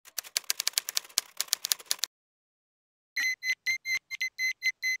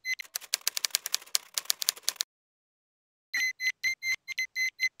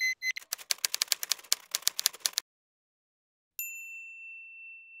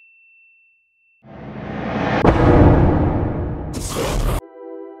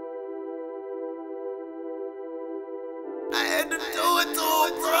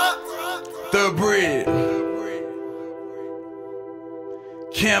Good bread.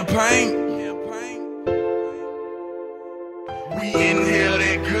 Campaign. We inhale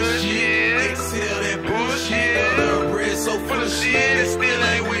that good shit, exhale that bullshit. Good bread so full of shit, still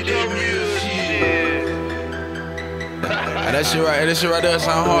ain't with that real shit. That shit right there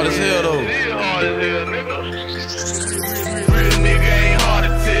sound hard as hell though. It is hard as hell, nigga. Real nigga ain't hard to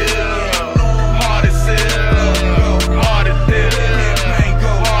tell. Hard as hell. Hard as hell.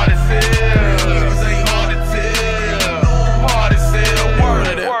 Hard as hell. Niggas ain't hard to tell. Hard as hell.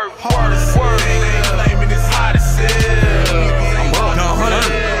 Work. Hard as hell. Ain't claiming it's hot as hell. I'm up. No, 100.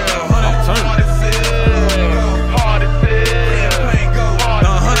 I'm turning. Hard as hell. Hard as hell. Hard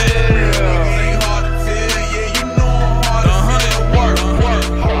as hell. Niggas ain't hard to tell. Yeah, you know I'm hard as hell. Work.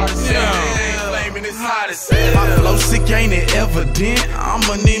 Hard as hell. Ain't claiming it's hot as hell. My flow sick, ain't it evident?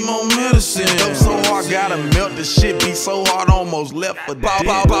 I'ma need more medicine. Dope so hard, gotta melt the shit. Be so hard, almost left for dead.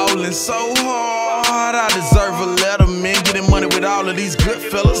 Ballin' so hard, I deserve a letter, man. Getting money with all of these good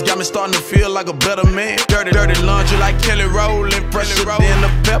fellas got me starting to feel like a better man. Dirty laundry like Kelly rolling, fresher than a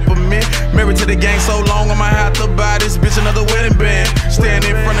peppermint. Married to the gang so long, I might have to buy this bitch another wedding band. Stand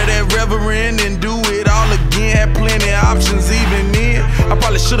in front of that reverend and do it all again. Had plenty options even then. I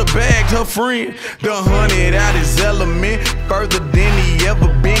probably should've bagged her friend. Done hunted out his element further than he ever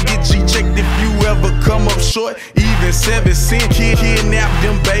been. Get G-checked if you ever come up short, even 7 cents. Kidnapped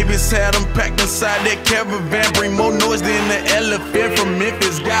them babies, had them packed inside that caravan. Bring more noise than the elephant from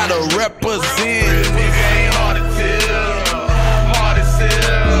Memphis, gotta represent. Real nigga ain't hard to tell. Hard as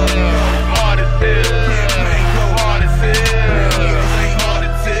hell. Hard as hell. Hard as hell. Niggas ain't hard to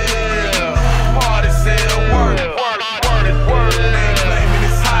tell. Hard as hell. Work. Ain't claiming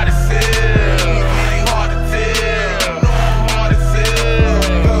it's hot as hell. Niggas ain't hard to tell. Hard as hell.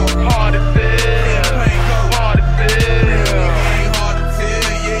 Hard as hell. Hard as hell. Niggas ain't hard to tell.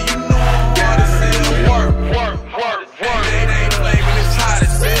 Yeah, you know I'm hard as hell. Work. Ain't claiming it's hot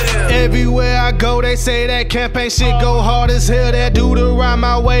as hell. Everywhere I go, they say that campaign shit go hard as hell. That dude around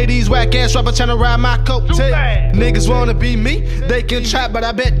my way, these whack ass rappers tryna ride my coattail. Niggas wanna be me, they can trap, but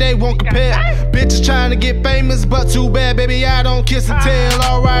I bet they won't compare. Bitches trying to get famous, but too bad, baby, I don't kiss and tell.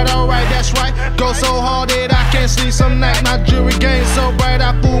 Alright, that's right. Go so hard that I can't sleep some night. My jewelry game so bright,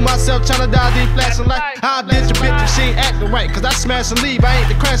 I fool myself tryna dodge these flashing lights. I'll ditch a bitch if she ain't acting right, cause I smash and leave, I ain't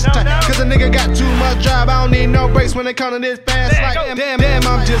the crashing type. Cause a nigga got too much drive, I don't need no brakes when they come to this fast light. Damn,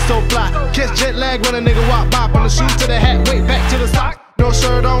 I'm just so fly. Catch jet lag when a nigga walk by. From the shoes to the hat, way back to the sock. No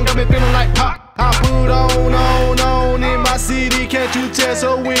shirt on, got me feeling like pop. I put on in my city, can't you tell?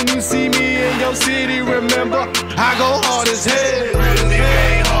 So when you see me in your city, remember, I go hard as hell. Real nigga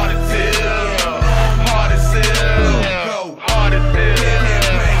ain't hard to tell. Hard as hell. Hard as hell.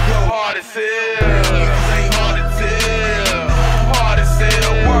 Hard as hell. Niggas ain't hard to tell. Hard as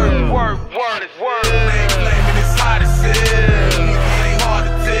hell. Work. Ain't claiming it's hot as hell. Niggas ain't hard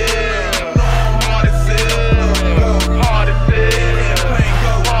to tell. Hard as hell. Hard as hell.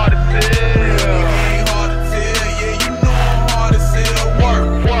 Hard as hell. Niggas ain't hard to tell. Yeah, you know I'm hard as hell. Work.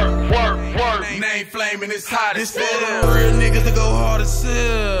 Ain't flaming, it's hot as hell. Real niggas that go hard as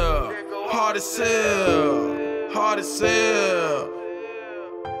hell. Hard as hell. Hard as hell.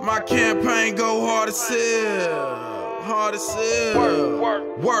 My campaign go hard as hell. Hard as hell.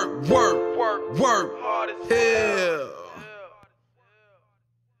 Work. Hard as hell.